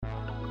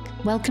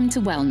Welcome to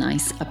Well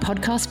Nice, a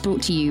podcast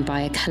brought to you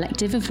by a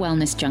collective of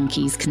wellness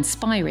junkies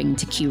conspiring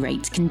to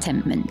curate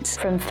contentment.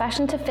 From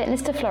fashion to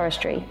fitness to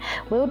floristry,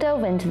 we'll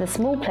delve into the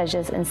small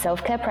pleasures and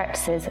self-care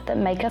practices that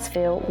make us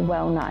feel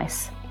well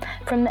nice.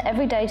 From the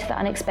everyday to the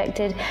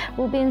unexpected,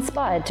 we'll be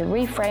inspired to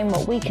reframe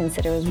what we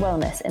consider as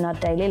wellness in our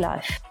daily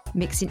life.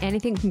 Mixing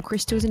anything from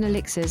crystals and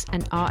elixirs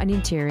and art and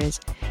interiors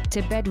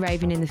to bed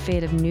raving in the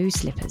feel of new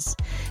slippers.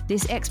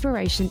 This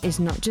exploration is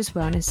not just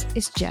wellness,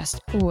 it's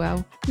just,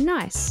 well,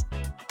 nice.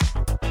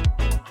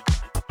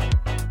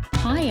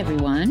 Hi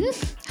everyone.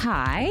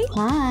 Hi.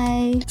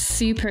 Hi.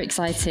 Super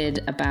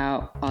excited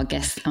about our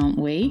guest, aren't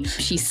we?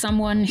 She's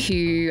someone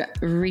who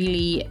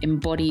really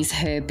embodies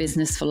her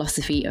business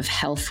philosophy of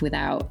health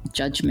without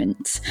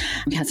judgment.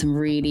 We had some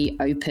really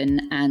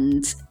open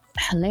and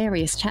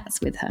hilarious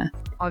chats with her.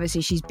 Obviously,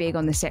 she's big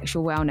on the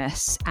sexual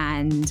wellness,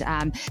 and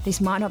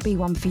this might not be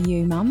one for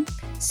you, Mum.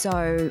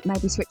 So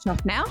maybe switch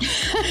off now.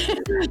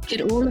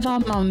 Could all of our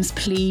mums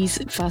please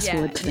fast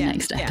forward to the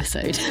next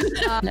episode?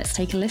 Let's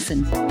take a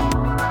listen.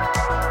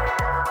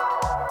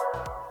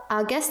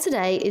 Our guest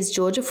today is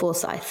Georgia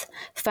Forsyth,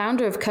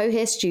 founder of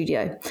Cohere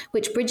Studio,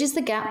 which bridges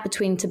the gap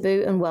between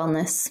taboo and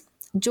wellness.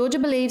 Georgia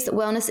believes that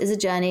wellness is a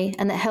journey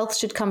and that health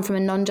should come from a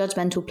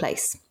non-judgmental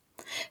place.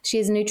 She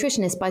is a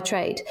nutritionist by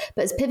trade,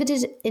 but has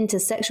pivoted into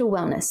sexual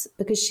wellness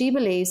because she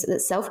believes that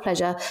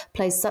self-pleasure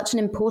plays such an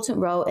important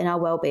role in our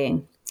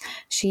well-being.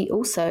 She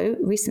also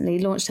recently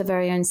launched her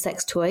very own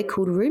sex toy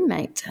called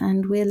Roommate,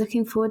 and we're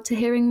looking forward to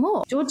hearing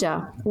more.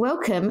 Georgia,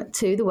 welcome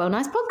to the Well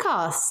Nice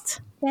podcast.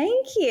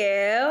 Thank you.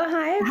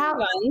 Hi,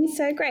 everyone.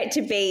 So great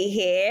to be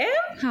here.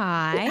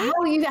 Hi.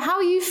 How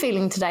are you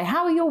feeling today?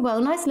 How are your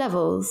Well Nice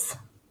levels?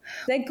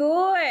 They're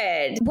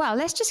good. Well,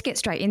 let's just get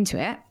straight into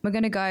it. We're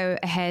going to go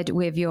ahead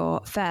with your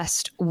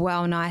first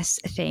well nice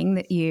thing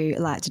that you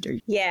like to do.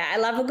 Yeah, I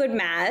love a good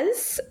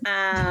Maz.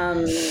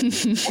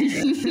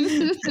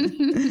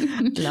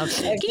 Love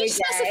it. Can you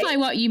specify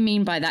what you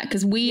mean by that?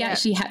 Because we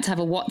actually had to have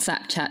a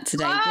WhatsApp chat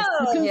today just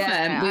to confirm.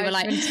 Yeah, we were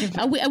like,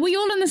 are we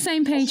all on the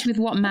same page with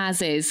what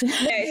Maz is? No,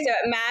 so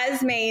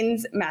Maz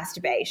means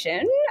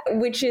masturbation,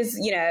 which is,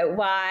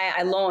 why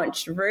I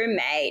launched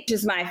Roommate, which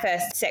is my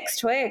first sex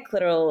toy, a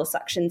clitoral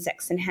suction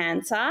sex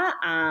enhancer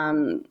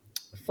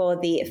for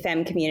the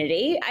femme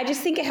community. I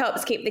just think it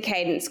helps keep the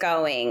cadence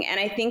going. And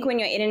I think when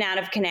you're in and out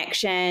of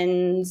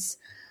connections,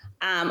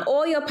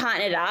 or you're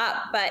partnered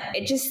up, but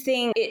it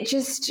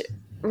just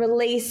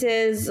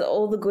releases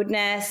all the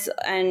goodness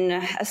and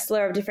a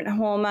slur of different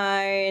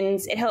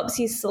hormones. It helps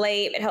you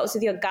sleep. It helps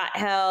with your gut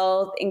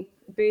health,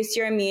 boosts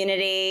your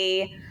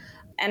immunity.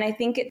 And I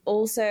think it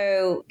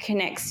also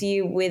connects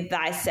you with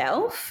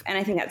thyself. And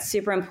I think that's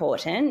super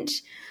important.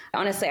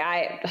 Honestly,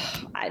 I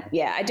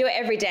do it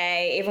every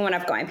day, even when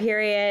I've got my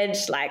period.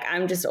 Like,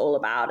 I'm just all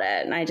about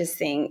it. And I just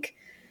think,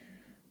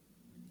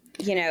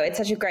 it's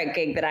such a great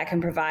gig that I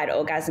can provide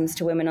orgasms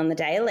to women on the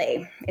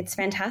daily. It's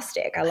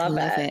fantastic. I love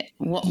it.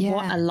 What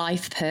a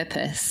life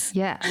purpose.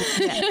 Yeah.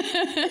 You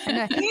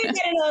get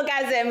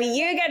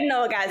an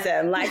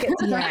orgasm. Like,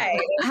 it's great.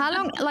 How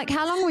long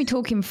are we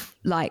talking,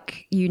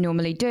 like you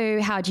normally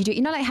do? How do you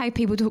do? Like how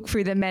people talk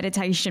through the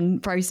meditation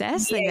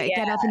process? They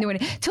get up and do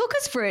it. Talk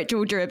us through it,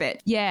 Georgia, a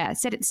bit. Yeah,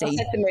 set it the scene. I'll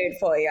set the mood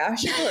for you.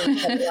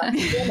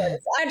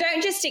 I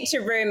don't just stick to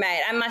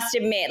Roommate. I must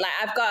admit, like,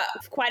 I've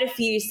got quite a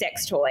few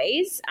sex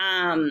toys.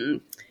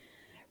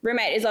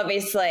 Roommate is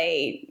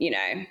obviously,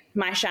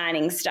 my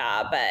shining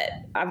star, but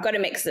I've got to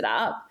mix it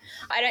up.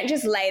 I don't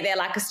just lay there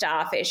like a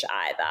starfish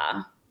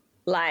either.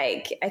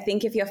 Like, I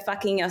think if you're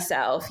fucking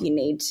yourself, you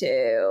need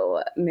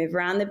to move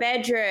around the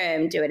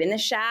bedroom, do it in the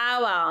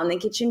shower, on the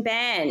kitchen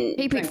bench.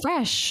 Keep it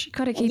fresh.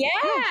 Got to keep it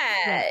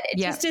fresh.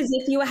 Just as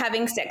if you were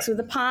having sex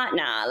with a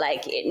partner.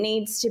 Like, it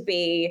needs to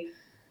be,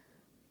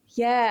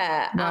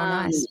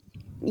 nice.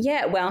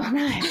 Yeah, well,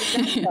 nice.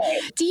 Exactly.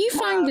 Do you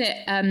find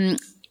that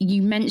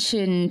you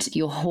mentioned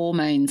your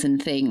hormones and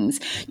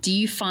things. Do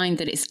you find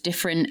that it's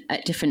different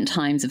at different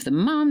times of the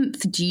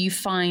month? Do you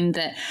find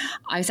that,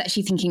 I was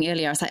actually thinking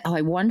earlier, I was like,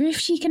 I wonder if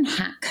she can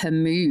hack her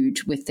mood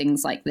with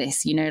things like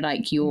this,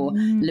 like your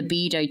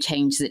libido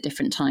changes at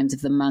different times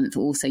of the month.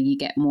 Also, you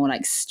get more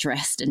like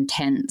stressed and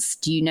tense.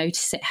 Do you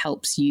notice it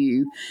helps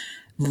you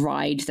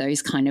ride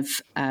those kind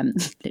of,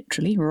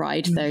 literally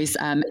ride those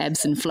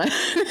ebbs and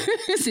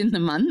flows in the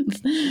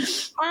month?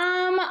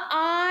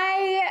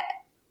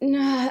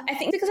 No, I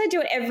think because I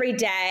do it every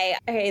day.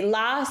 Okay,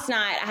 last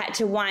night I had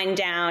to wind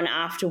down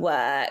after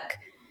work.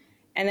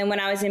 And then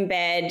when I was in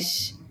bed,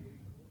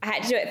 I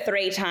had to do it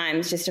 3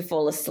 times just to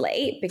fall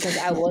asleep because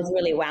I was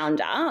really wound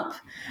up.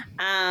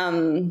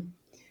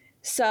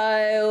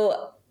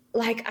 So,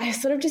 like, I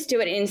sort of just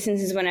do it in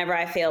instances whenever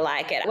I feel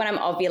like it. When I'm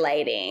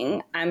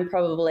ovulating, I'm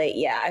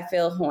probably, I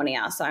feel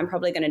hornier. So I'm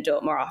probably going to do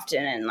it more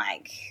often. And,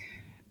 like,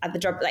 at the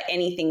drop, like,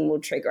 anything will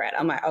trigger it.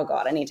 I'm like, oh,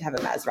 God, I need to have a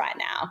Maz right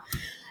now.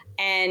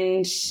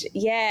 And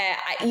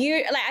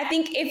I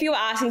think if you were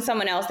asking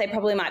someone else, they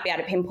probably might be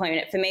able to pinpoint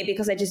it. For me,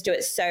 because I just do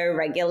it so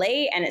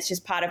regularly and it's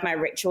just part of my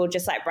ritual,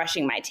 just like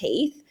brushing my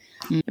teeth.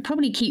 It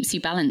probably keeps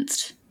you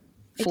balanced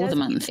for the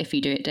month if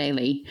you do it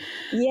daily.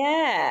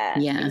 Yeah.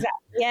 Yeah.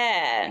 Exactly.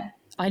 Yeah.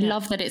 I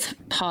love that it's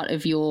part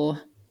of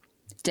your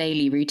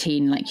daily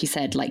routine, like you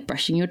said, like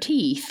brushing your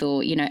teeth,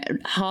 or, you know,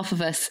 half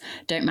of us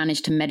don't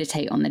manage to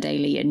meditate on the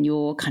daily, and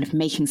you're kind of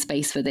making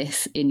space for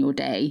this in your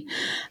day,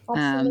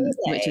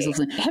 which is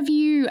awesome. Have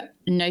you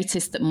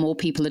noticed that more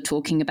people are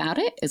talking about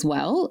it as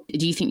well?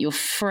 Do you think your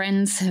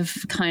friends have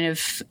kind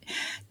of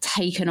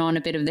taken on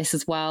a bit of this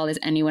as well? Is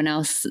anyone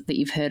else that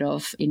you've heard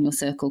of in your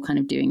circle kind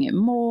of doing it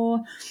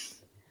more?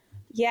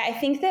 Yeah, I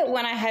think that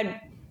when I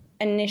had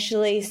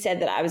initially said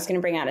that I was going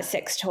to bring out a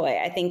sex toy,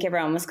 I think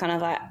everyone was kind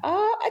of like,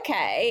 oh,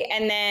 okay.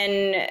 And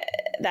then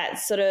that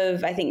sort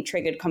of, I think,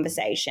 triggered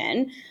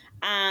conversation.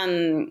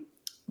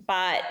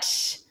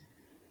 But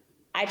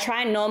I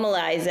try and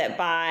normalize it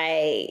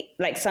by,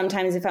 like,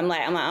 sometimes if I'm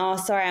like, oh,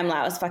 sorry, I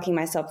was fucking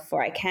myself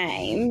before I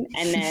came.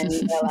 And then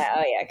they're like,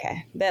 oh, yeah,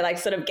 okay. They're like,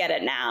 sort of get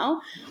it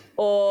now.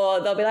 Or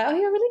they'll be like, oh,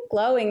 you're really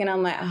glowing. And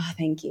I'm like, oh,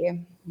 thank you.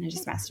 And I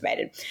just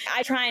masturbated.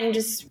 I try and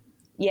just,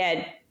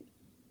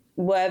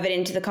 werve it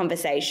into the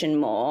conversation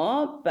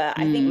more. But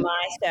I think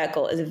my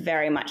circle is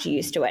very much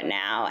used to it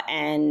now.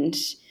 And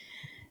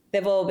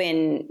they've all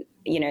been,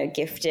 you know,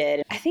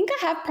 gifted. I think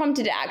I have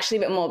prompted it actually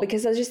a bit more,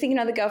 because I was just thinking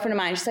of the girlfriend of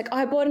mine. She's like, oh,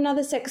 I bought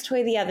another sex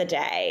toy the other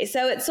day.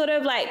 So it's sort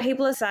of like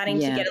people are starting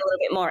to get a little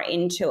bit more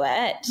into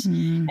it.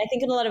 I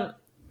think a lot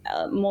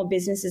of more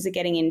businesses are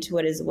getting into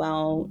it as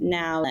well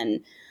now.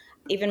 And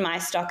even my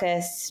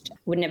stockist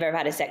would never have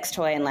had a sex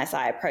toy unless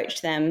I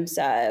approached them.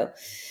 So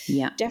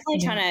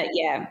definitely trying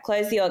to,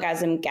 close the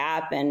orgasm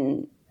gap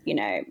and, you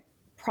know,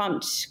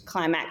 prompt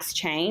climax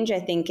change. I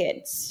think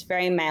it's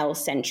very male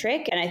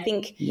centric. And I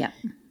think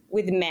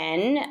with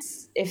men,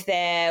 if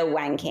they're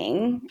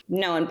wanking,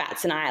 no one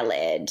bats an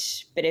eyelid.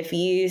 But if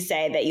you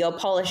say that you're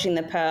polishing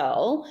the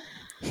pearl,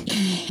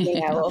 you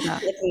know, or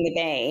flicking the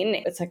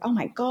bean, it's like, oh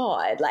my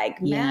God, like,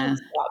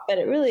 but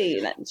it really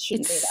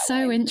shouldn't be that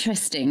so way.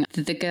 Interesting.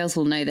 The girls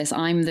will know this.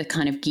 I'm the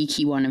kind of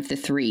geeky one of the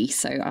three.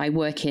 So I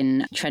work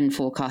in trend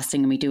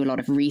forecasting and we do a lot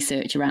of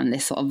research around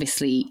this. So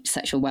obviously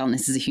sexual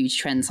wellness is a huge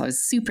trend. So I was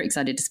super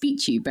excited to speak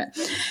to you. But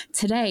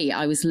today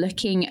I was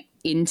looking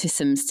into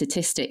some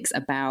statistics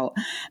about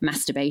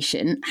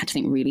masturbation. I had to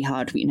think really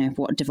hard, you know,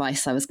 what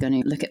device I was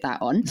going to look at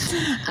that on.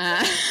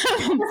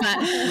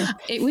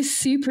 But it was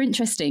super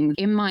interesting.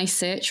 In my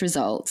search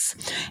results,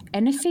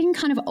 anything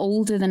kind of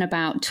older than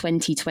about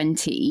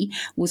 2020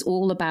 was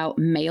all about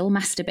male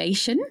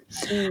masturbation.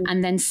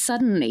 And then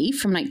suddenly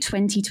from like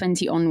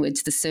 2020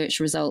 onwards, the search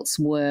results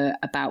were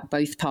about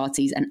both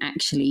parties and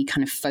actually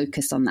kind of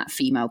focused on that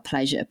female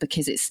pleasure,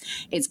 because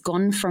it's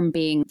gone from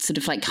being sort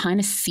of like kind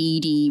of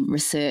seedy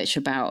research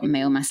about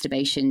male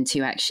masturbation to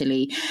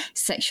actually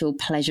sexual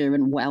pleasure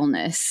and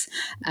wellness.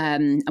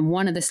 And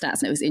one of the stats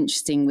that was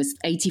interesting was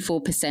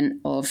 84%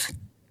 of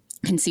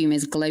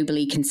consumers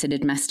globally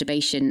considered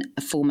masturbation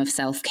a form of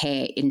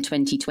self-care in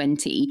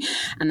 2020,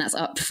 and that's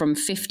up from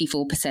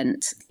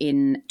 54%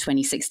 in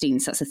 2016.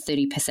 So that's a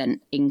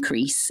 30%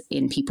 increase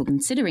in people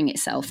considering it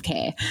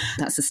self-care.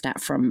 That's a stat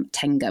from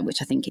Tenga,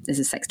 which I think is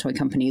a sex toy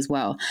company as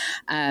well.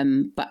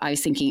 But I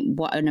was thinking,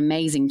 what an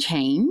amazing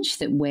change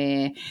that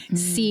we're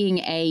seeing,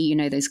 you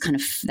know, those kind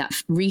of that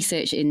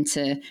research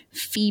into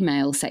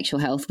female sexual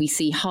health. We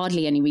see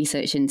hardly any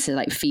research into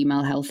like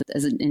female health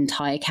as an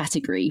entire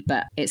category,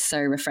 but it's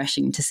so refreshing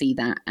to see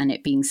that and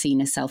it being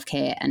seen as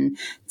self-care, and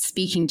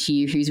speaking to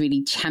you who's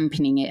really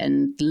championing it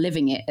and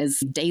living it as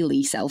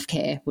daily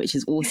self-care, which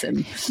is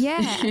awesome.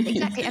 Yeah,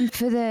 exactly. And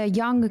for the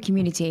younger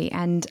community,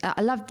 and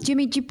I love, do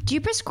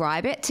you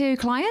prescribe it to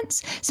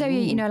clients? So,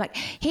 you know, like,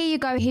 here you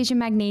go, here's your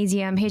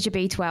magnesium, here's your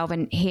B12,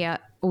 and here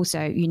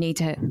also you need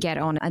to get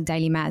on a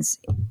daily Maz.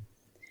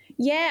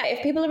 Yeah,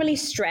 if people are really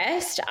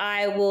stressed,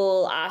 I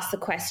will ask the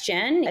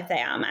question if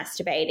they are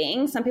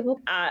masturbating. Some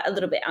people are a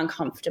little bit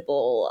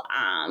uncomfortable.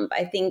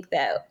 I think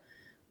that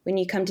when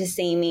you come to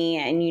see me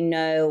and you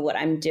know what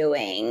I'm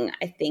doing,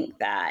 I think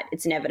that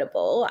it's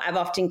inevitable. I've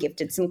often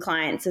gifted some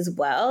clients as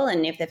well,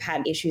 and if they've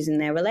had issues in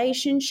their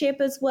relationship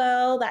as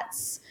well,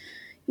 that's,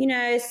 you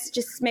know, it's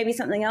just maybe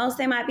something else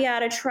they might be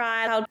able to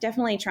try. I'll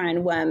definitely try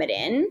and worm it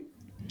in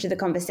to the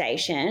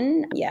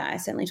conversation. Yeah, I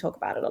certainly talk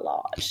about it a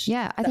lot.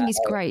 Yeah, I think it's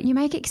great. You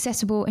make it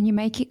accessible and you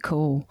make it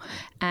cool.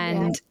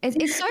 And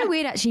it's so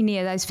weird actually,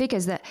 Nia, those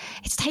figures, that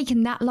it's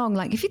taken that long.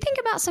 Like, if you think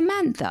about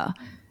Samantha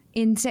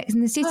in Sex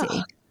and the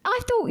City, I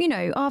thought, you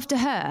know, after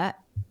her,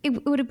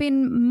 it would have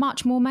been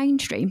much more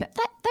mainstream. But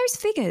those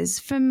figures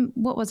from,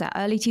 what was that,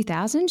 early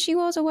 2000s she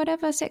was, or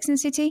whatever, Sex and the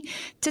City,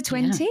 to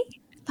 20?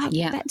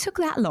 That took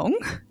that long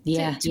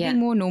to be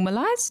more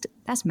normalised.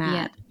 That's mad.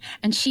 Yeah.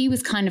 And she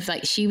was kind of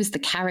like, she was the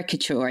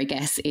caricature, I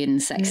guess, in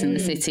Sex and the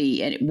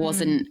City. And it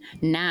wasn't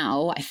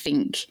now. I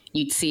think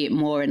you'd see it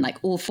more, and like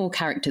all four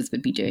characters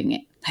would be doing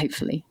it,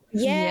 hopefully.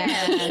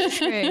 Yeah,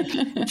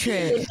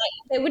 true.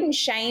 They wouldn't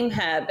shame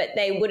her, but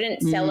they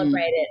wouldn't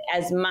celebrate it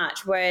as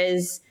much.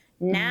 Whereas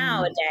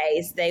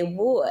nowadays they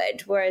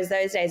would. Whereas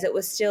those days it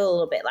was still a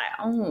little bit like,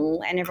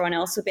 oh, and everyone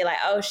else would be like,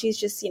 oh, she's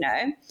just, you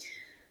know,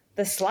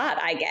 the slut,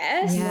 I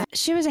guess. Yeah,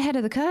 she was ahead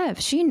of the curve.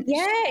 She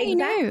exactly.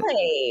 Knew.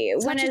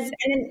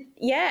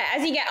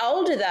 As you get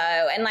older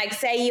though, and like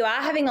say you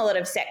are having a lot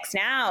of sex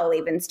now,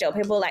 even still,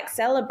 people like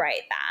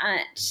celebrate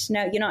that.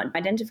 No, you're not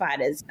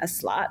identified as a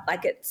slut.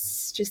 Like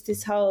it's just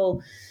this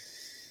whole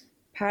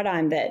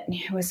paradigm that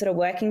we're sort of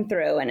working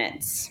through, and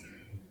it's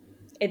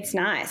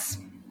nice.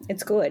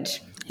 It's good.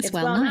 It's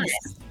well nice.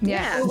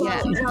 Yeah.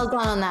 Well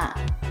done on that.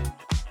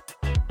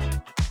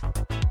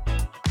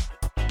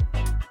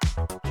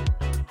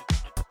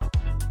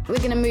 We're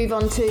going to move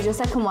on to your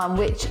second one,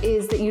 which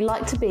is that you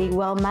like to be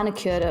well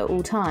manicured at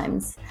all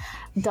times.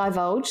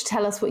 Divulge.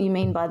 Tell us what you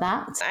mean by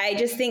that. I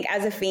just think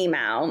as a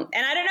female,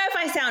 and I don't know if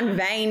I sound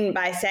vain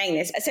by saying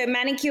this, so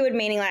manicured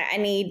meaning like I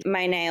need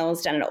my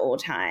nails done at all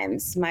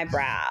times, my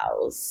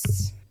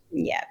brows.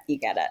 Yeah, you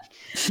get it.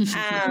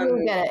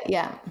 You'll get it,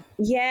 yeah.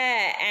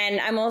 Yeah, and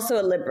I'm also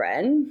a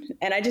Libran,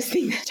 and I just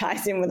think that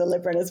ties in with a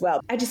Libran as well.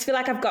 I just feel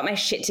like I've got my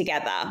shit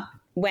together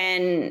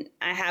when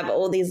I have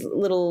all these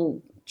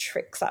little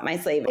tricks up my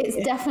sleeve.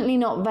 It's definitely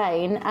not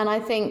vain, and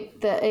I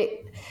think that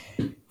it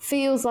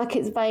feels like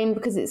it's vain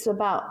because it's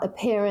about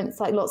appearance,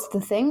 like lots of the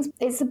things.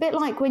 It's a bit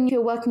like when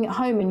you're working at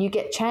home and you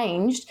get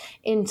changed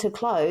into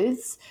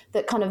clothes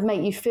that kind of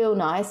make you feel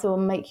nice or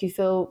make you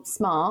feel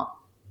smart.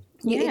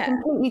 It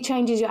completely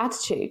changes your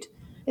attitude.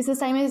 It's the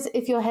same as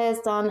if your hair's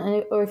done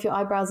or if your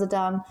eyebrows are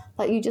done.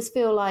 Like you just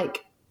feel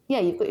like,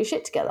 you've got your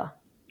shit together.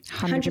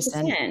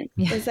 100%.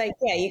 Yeah. It's like,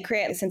 you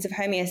create a sense of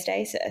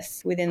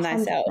homeostasis within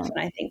thyself. 100%. And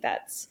I think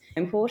that's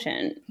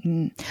important.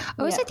 I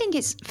also think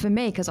it's, for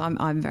me, because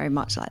I'm very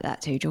much like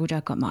that too, Georgia. I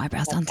got my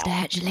eyebrows done today,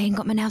 actually, and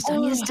got my nails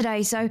done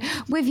yesterday. So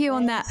with you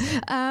on that.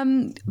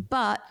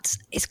 But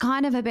it's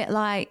kind of a bit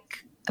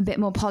like, a bit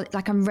more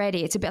like I'm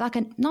ready. It's a bit like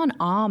not an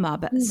armor,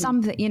 but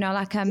something,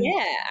 like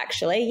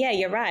actually,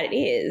 you're right. It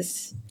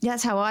is.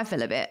 That's how I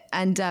feel a bit,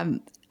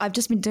 and I've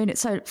just been doing it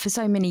for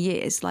so many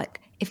years.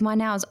 Like if my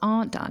nails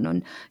aren't done,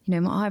 and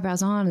my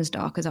eyebrows aren't as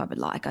dark as I would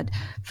like, I'd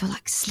feel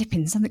like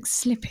something's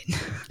slipping.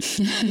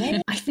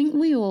 I think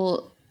we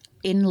all,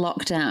 in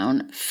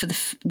lockdown,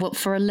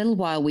 for a little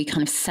while, we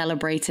kind of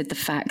celebrated the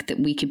fact that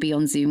we could be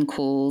on Zoom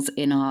calls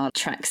in our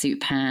tracksuit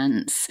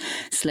pants,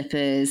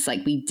 slippers,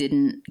 like we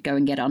didn't go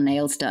and get our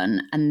nails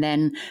done. And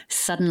then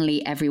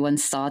suddenly everyone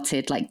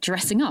started like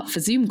dressing up for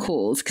Zoom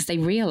calls because they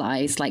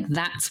realized like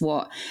that's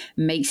what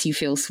makes you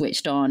feel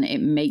switched on.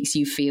 It makes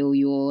you feel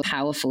your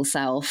powerful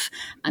self.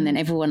 And then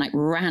everyone like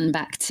ran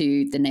back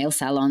to the nail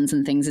salons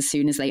and things as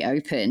soon as they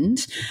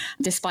opened,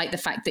 despite the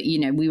fact that,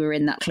 we were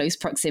in that close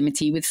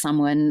proximity with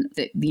someone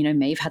that,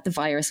 may have had the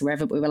virus or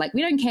wherever, but we were like,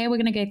 we don't care, we're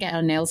going to go get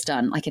our nails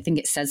done. Like, I think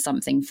it says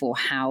something for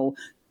how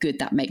good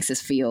that makes us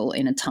feel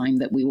in a time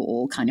that we were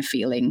all kind of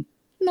feeling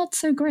not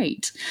so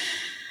great.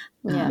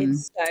 Yeah,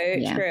 it's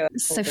so true.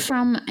 So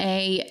from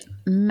a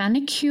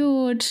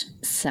manicured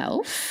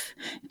self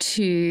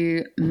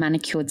to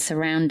manicured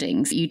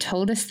surroundings, you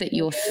told us that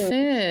your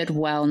third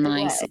well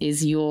nice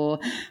is your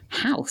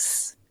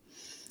house.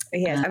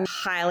 Yes, I'm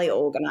highly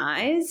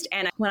organized,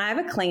 and when I have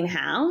a clean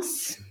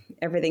house,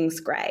 everything's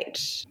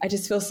great. I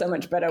just feel so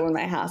much better when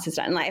my house is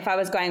done. Like if I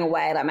was going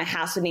away, like my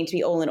house would need to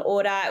be all in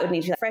order. It would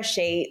need to be like fresh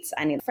sheets.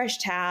 I need fresh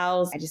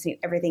towels. I just need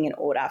everything in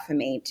order for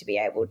me to be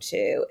able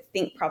to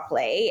think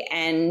properly.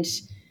 And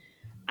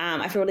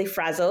I feel really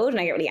frazzled and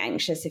I get really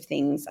anxious if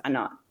things are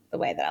not the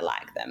way that I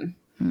like them.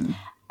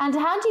 And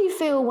how do you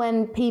feel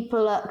when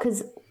people are,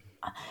 because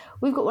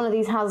we've got one of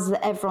these houses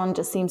that everyone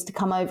just seems to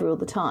come over all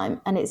the time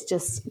and it's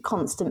just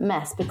constant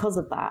mess because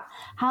of that.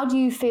 How do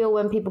you feel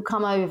when people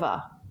come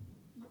over?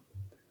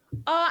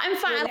 Oh, I'm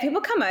fine.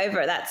 People come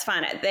over, that's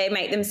fine. They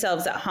make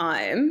themselves at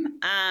home.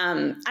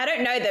 I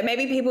don't know though.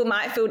 Maybe people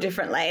might feel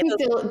differently.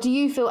 Do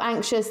you feel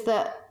anxious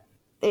that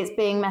it's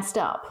being messed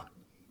up?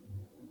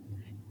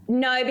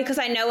 No, because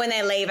I know when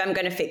they leave, I'm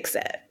going to fix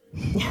it.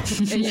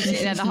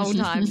 The whole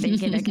time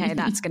thinking, okay,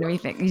 that's going to be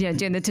fixed.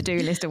 Doing the to-do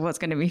list of what's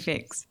going to be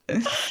fixed.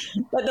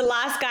 But the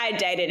last guy I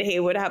dated, he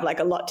would have like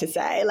a lot to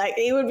say. Like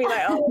he would be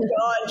like, oh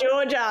God,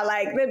 Georgia,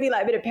 like there'd be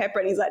like a bit of pepper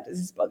and he's like, does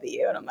this bother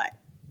you? And I'm like,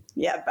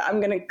 yeah, but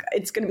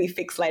it's going to be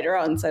fixed later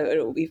on, so it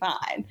will be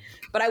fine.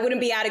 But I wouldn't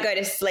be able to go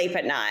to sleep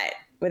at night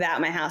without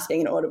my house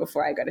being in order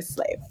before I go to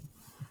sleep.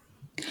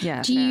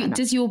 Yeah.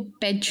 Does your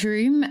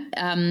bedroom,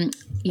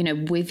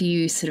 with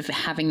you sort of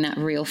having that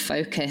real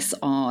focus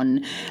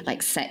on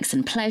like sex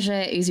and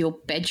pleasure, is your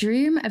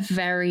bedroom a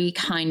very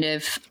kind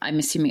of, I'm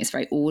assuming it's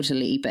very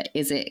orderly, but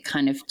is it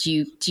kind of,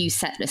 do you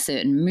set a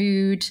certain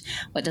mood?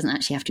 Well, it doesn't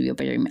actually have to be your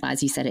bedroom.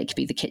 As you said, it could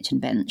be the kitchen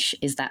bench.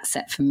 Is that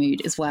set for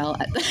mood as well?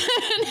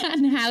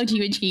 And how do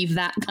you achieve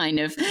that kind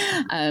of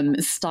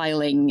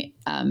styling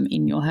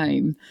in your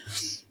home?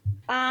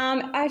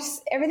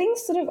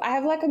 Everything's sort of, I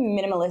have like a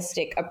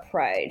minimalistic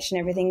approach and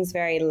everything's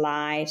very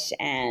light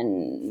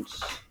and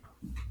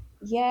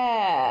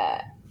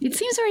It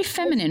seems very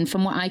feminine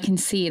from what I can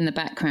see in the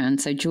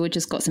background. So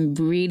Georgia's got some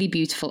really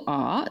beautiful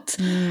art.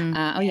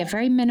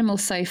 Very minimal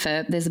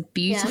sofa. There's a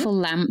beautiful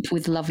lamp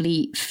with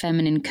lovely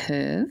feminine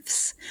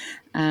curves.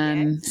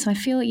 So I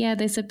feel,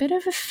 there's a bit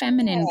of a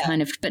feminine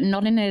kind of, but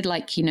not in a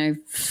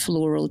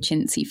floral,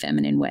 chintzy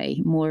feminine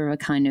way, more of a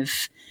kind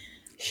of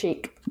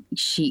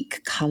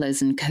chic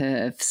colours and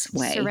curves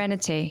way.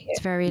 Serenity.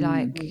 It's very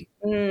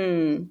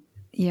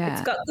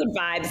It's got good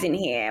vibes in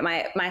here.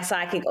 My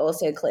psychic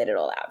also cleared it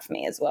all out for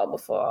me as well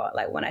before,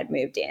 when I'd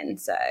moved in.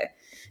 So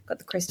got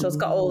the crystals,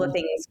 got all the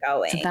things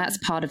going. So that's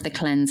part of the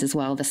cleanse as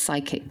well, the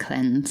psychic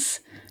cleanse.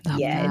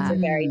 It's a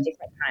very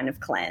different kind of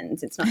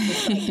cleanse. It's not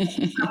just we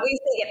used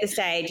to get the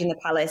sage and the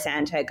Palo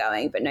Santo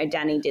going, but no,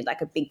 Danny did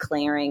a big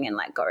clearing and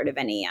got rid of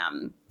any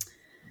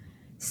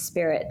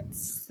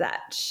spirits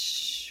that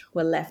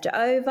were left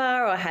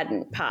over or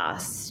hadn't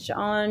passed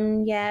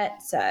on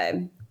yet.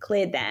 So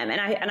cleared them,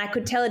 and I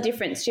could tell a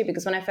difference too,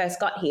 because when I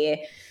first got here,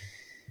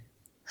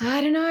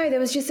 I don't know, there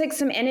was just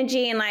some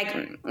energy, and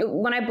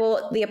when I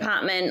bought the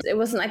apartment, it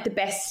wasn't the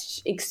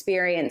best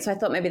experience. So I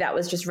thought maybe that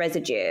was just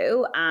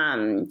residue,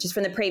 just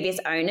from the previous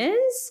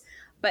owners.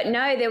 But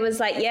no, there was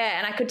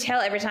and I could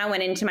tell every time I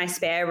went into my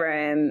spare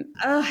room,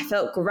 I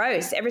felt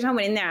gross. Every time I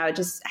went in there, I would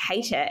just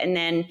hate it.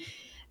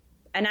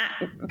 And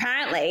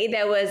apparently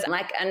there was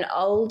an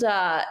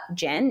older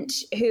gent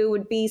who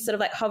would be sort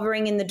of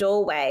hovering in the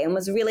doorway and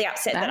was really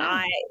upset that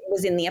I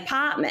was in the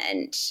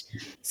apartment.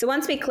 So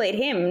once we cleared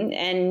him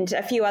and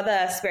a few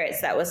other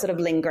spirits that were sort of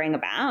lingering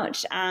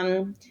about,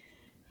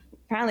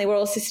 apparently we're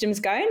all systems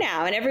go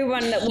now. And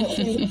everyone that walked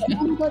in was like,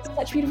 oh my God,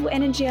 such beautiful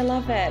energy. I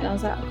love it. And I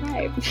was like, oh,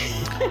 great.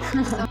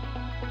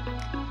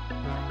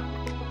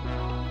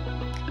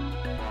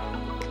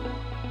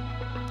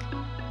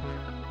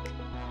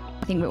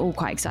 I think we're all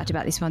quite excited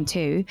about this one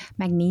too.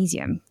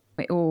 Magnesium.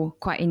 We're all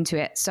quite into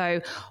it.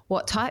 So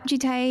what type do you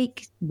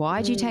take?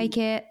 Why do you take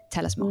it?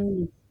 Tell us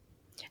more.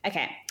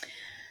 Okay.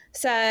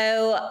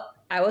 So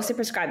I also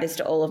prescribe this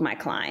to all of my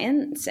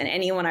clients and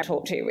anyone I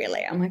talk to,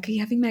 really. I'm like, are you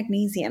having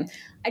magnesium?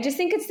 I just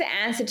think it's the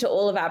answer to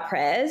all of our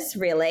prayers,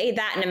 really.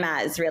 That and a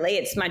Maz, really.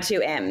 It's my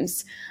 2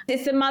 M's.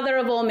 It's the mother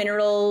of all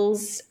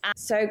minerals.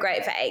 So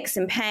great for aches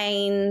and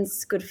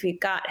pains, good for your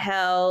gut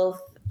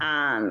health.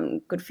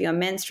 Good for your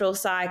menstrual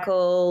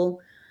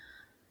cycle.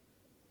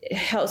 It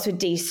helps with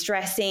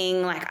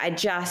de-stressing. I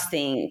just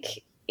think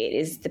it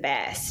is the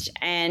best.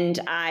 And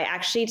I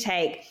actually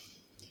take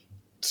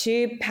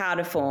 2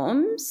 powder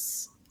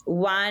forms,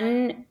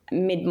 one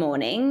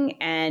mid-morning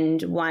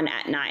and one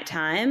at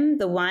nighttime.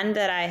 The one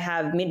that I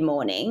have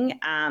mid-morning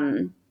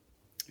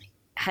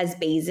has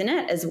bees in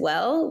it as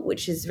well,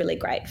 which is really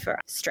great for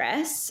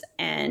stress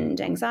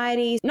and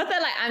anxiety. Not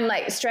that I'm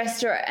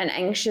stressed or an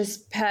anxious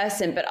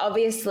person, but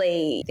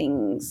obviously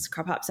things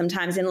crop up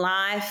sometimes in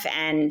life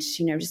and,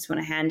 just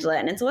want to handle it.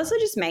 And it's also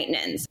just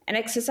maintenance and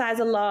exercise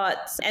a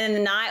lot. And then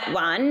the night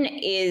one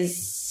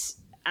is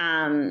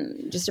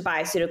just a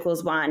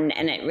bioceuticals one,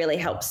 and it really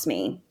helps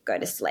me go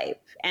to sleep.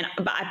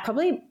 But I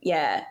probably,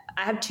 I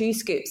have 2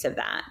 scoops of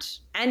that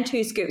and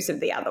 2 scoops of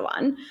the other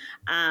one.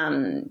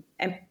 And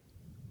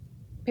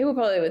people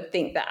probably would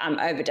think that I'm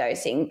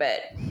overdosing,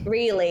 but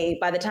really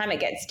by the time it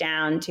gets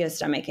down to your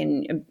stomach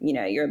and,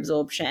 your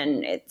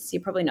absorption,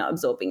 you're probably not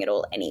absorbing it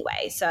all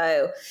anyway.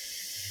 So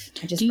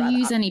do you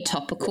use any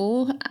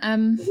topical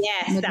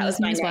yes, that was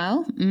my as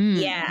well?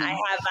 Yeah, I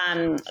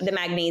have the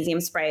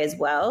magnesium spray as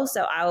well.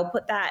 So I will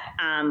put that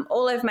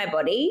all over my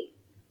body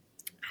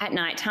at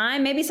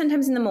nighttime, maybe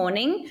sometimes in the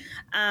morning.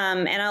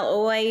 And I'll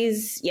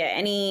always,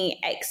 any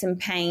aches and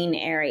pain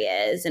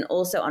areas, and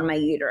also on my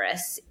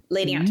uterus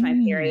leading up to my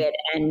period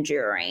and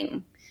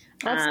during.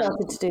 I've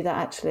started to do that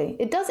actually.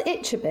 It does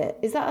itch a bit.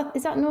 Is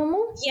that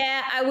normal?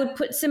 Yeah, I would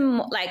put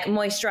some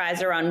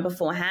moisturizer on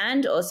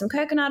beforehand, or some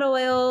coconut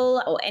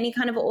oil or any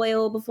kind of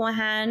oil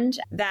beforehand.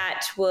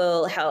 That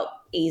will help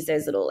ease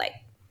those little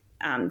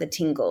the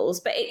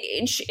tingles. But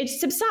it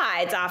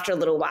subsides after a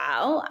little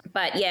while.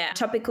 But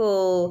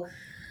topical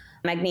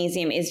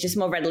magnesium is just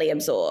more readily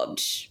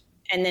absorbed.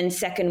 And then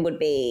second would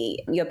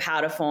be your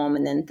powder form,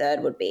 and then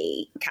third would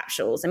be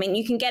capsules. I mean,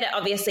 you can get it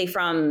obviously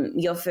from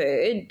your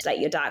food,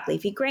 your dark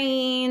leafy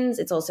greens.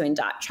 It's also in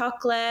dark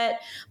chocolate.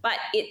 But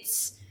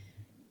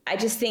I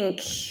just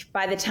think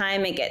by the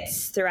time it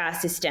gets through our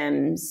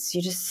systems,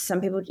 you're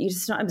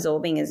just not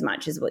absorbing as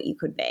much as what you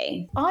could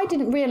be. I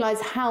didn't realise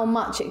how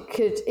much it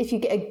could, if you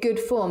get a good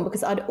form,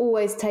 because I'd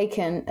always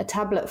taken a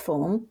tablet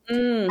form.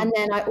 And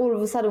then I all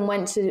of a sudden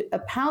went to a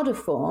powder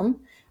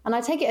form, and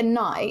I take it at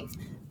night.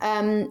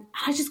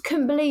 I just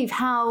couldn't believe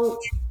how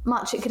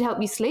much it could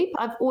help you sleep.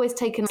 I've always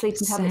taken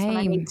sleeping tablets when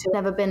I need to.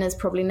 Never been as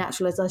probably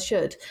natural as I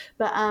should.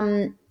 But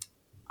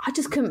I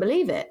just couldn't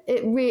believe it.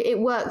 It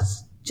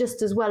works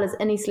just as well as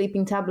any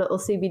sleeping tablet or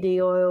CBD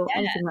oil,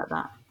 anything like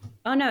that.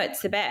 Oh, no,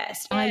 it's the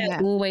best. I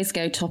always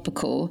go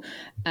topical.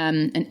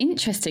 And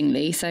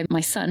interestingly, so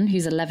my son,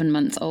 who's 11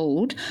 months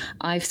old,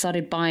 I've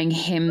started buying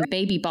him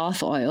baby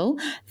bath oil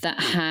that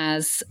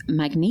has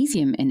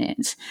magnesium in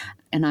it.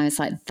 And I was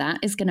like, that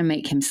is going to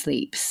make him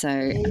sleep. So,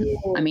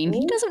 I mean,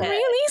 he doesn't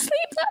really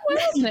sleep that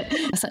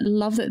well. I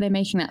love that they're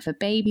making that for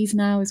babies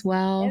now as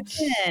well.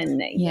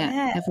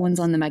 Yeah, everyone's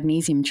on the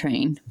magnesium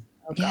train.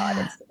 Oh God,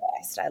 it's the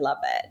best. I love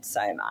it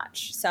so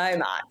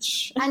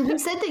much. And you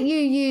said that you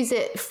use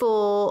it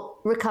for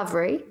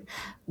recovery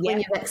when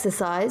you've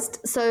exercised.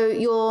 So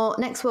your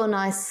next Well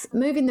Nice,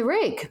 moving the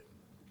rig.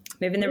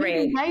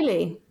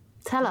 Daily.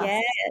 Tell us.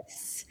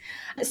 Yes.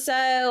 So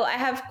I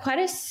have quite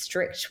a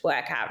strict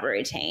workout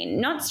routine.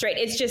 Not strict,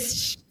 it's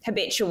just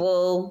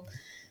habitual.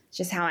 It's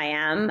just how I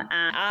am.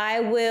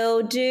 I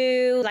will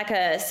do like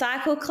a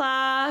cycle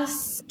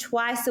class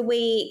twice a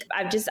week.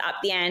 I've just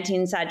upped the ante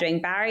and started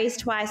doing Barry's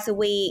twice a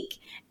week.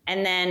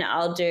 And then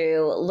I'll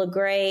do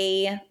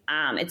Legree.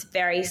 It's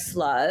very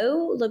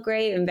slow,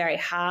 Legree, and very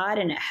hard,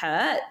 and it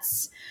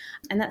hurts.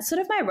 And that's sort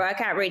of my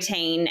workout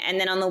routine. And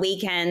then on the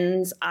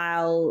weekends,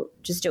 I'll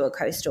just do a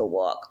coastal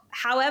walk.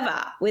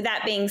 However, with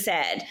that being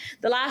said,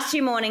 the last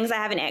 2 mornings I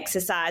haven't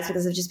exercised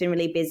because I've just been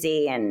really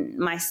busy and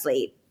my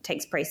sleep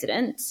takes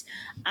precedence.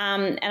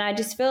 And I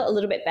just feel a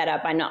little bit better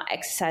by not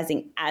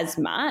exercising as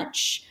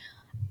much.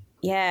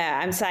 Yeah,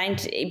 I'm starting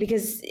to,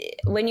 because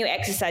when you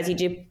exercise, you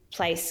do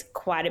place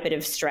quite a bit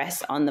of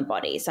stress on the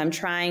body. So I'm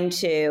trying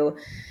to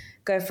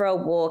go for a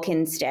walk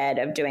instead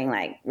of doing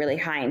like really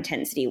high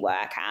intensity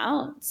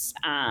workouts.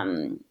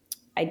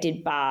 I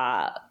did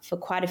bar for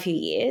quite a few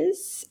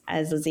years,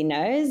 as Lizzie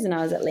knows, and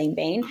I was at Lean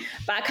Bean.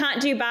 But I can't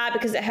do bar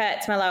because it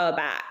hurts my lower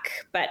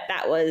back. But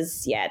that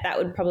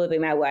would probably be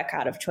my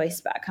workout of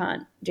choice, but I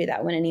can't do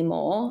that one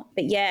anymore.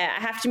 But yeah, I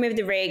have to move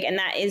the rig, and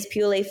that is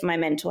purely for my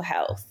mental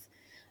health.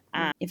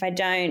 If I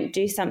don't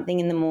do something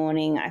in the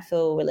morning, I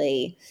feel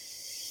really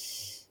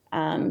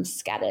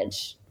scattered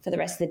for the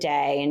rest of the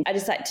day. And I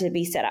just like to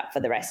be set up for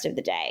the rest of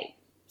the day.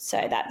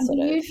 So that's sort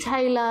of... Do you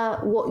tailor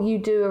what you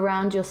do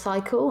around your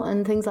cycle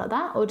and things like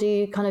that? Or do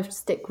you kind of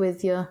stick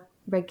with your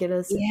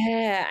regulars?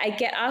 Yeah, I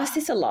get asked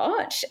this a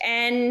lot.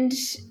 And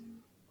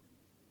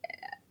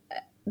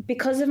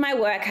because of my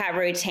workout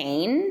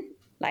routine,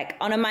 like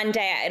on a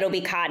Monday, it'll be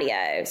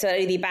cardio. So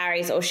it'll be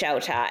Barry's or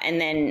shelter. And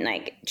then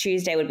like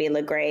Tuesday would be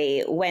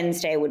Legree.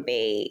 Wednesday would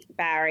be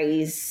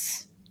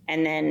Barry's.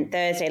 And then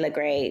Thursday,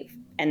 Legree.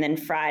 And then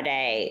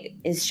Friday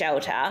is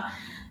shelter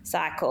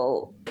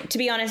cycle. To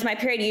be honest, my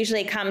period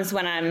usually comes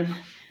when I'm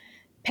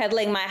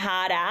pedaling my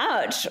heart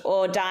out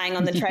or dying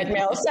on the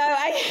treadmill. So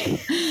I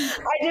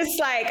just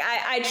like,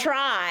 I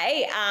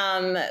try,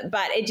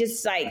 but it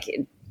just like...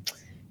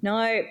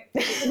 No.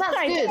 That's good.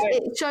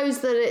 It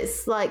shows that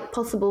it's like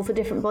possible for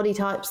different body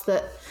types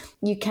that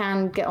you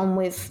can get on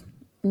with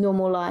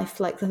normal life.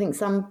 Like I think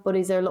some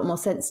bodies are a lot more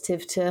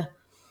sensitive to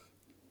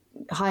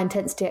high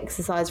intensity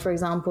exercise, for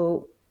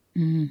example.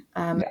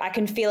 I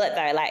can feel it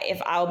though. Like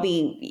if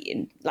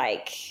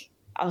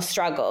I'll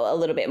struggle a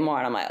little bit more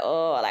and I'm like,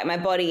 oh, like my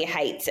body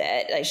hates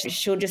it. Like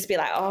she'll just be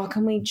like, oh,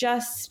 can we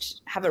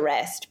just have a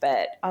rest?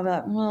 But I'll be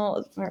like,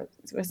 well, we're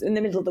in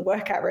the middle of the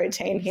workout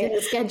routine here. It's in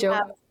the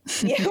schedule.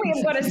 Yeah,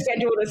 we've got a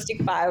schedule to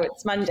stick by.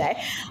 It's Monday.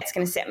 It's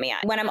going to set me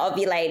up. When I'm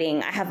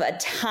ovulating, I have a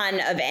ton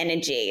of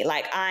energy.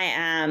 Like I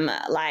am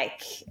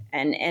like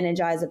an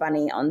Energizer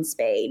bunny on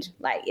speed.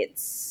 Like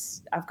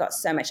I've got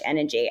so much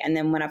energy. And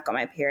then when I've got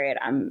my period,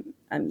 I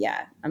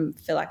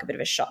feel like a bit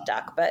of a shot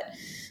duck, but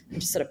I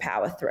just sort of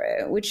power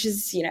through, which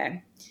is,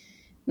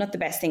 not the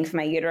best thing for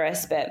my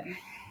uterus, but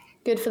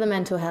good for the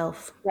mental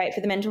health. Great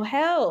for the mental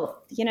health.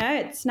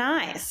 It's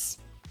nice.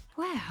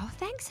 Wow.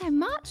 Thanks so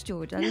much,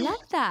 Georgia. I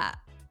love that.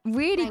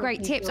 Really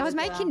great tips. Georgia. I was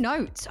making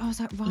notes. I was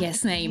like, right.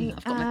 Yes, name.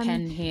 I've got my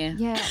pen here.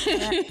 Yeah.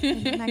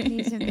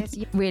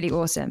 Magnesium. Really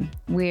awesome.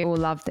 We all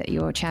love that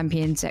you're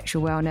champion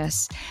sexual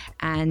wellness.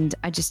 And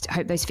I just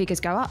hope those figures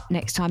go up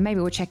next time.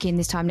 Maybe we'll check in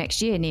this time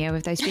next year, Nia,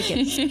 with those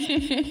figures.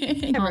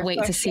 Can't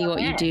wait to see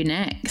what you do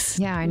next.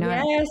 Yeah, I know.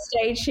 Yeah,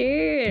 stay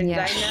tuned.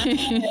 Yeah. I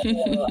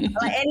know.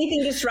 Like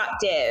anything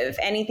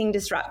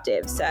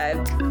disruptive.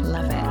 So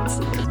love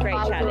it. It's great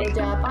chatting.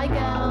 Georgia. Bye,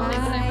 girls.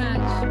 Thanks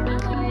so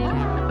much. Bye.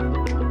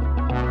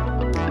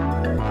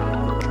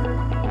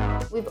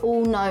 We've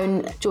all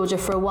known Georgia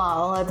for a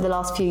while over the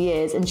last few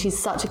years, and she's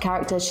such a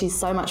character. She's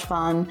so much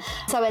fun,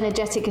 so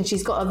energetic, and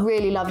she's got a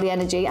really lovely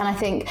energy. And I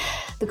think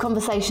the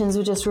conversations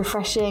were just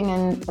refreshing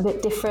and a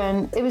bit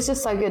different. It was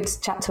just so good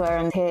to chat to her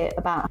and hear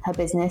about her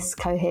business,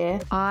 Cohere.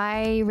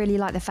 I really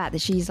like the fact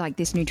that she's like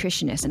this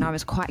nutritionist, and I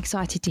was quite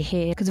excited to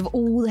hear, because of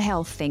all the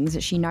health things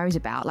that she knows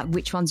about, like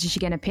which ones is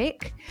she going to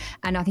pick?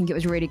 And I think it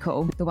was really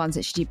cool, the ones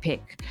that she did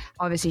pick.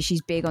 Obviously,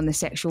 she's big on the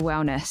sexual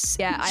wellness.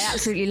 Yeah, I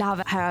absolutely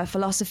love her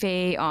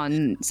philosophy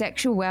on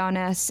sexual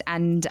wellness,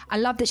 and I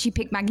love that she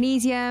picked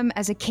magnesium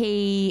as a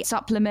key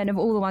supplement of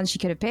all the ones she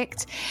could have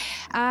picked.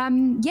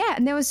 And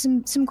there was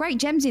some great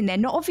gems in there,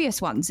 not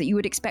obvious ones that you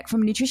would expect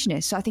from a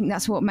nutritionist. So I think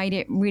that's what made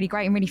it really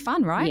great and really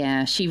fun, right?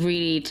 Yeah, she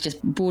really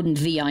just broadened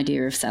the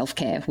idea of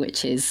self-care,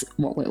 which is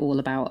what we're all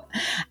about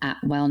at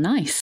Well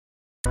Nice.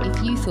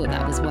 If you thought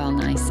that was well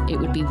nice, it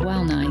would be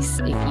well nice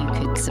if you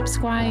could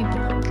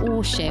subscribe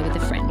or share with a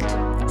friend.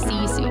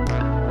 See you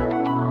soon.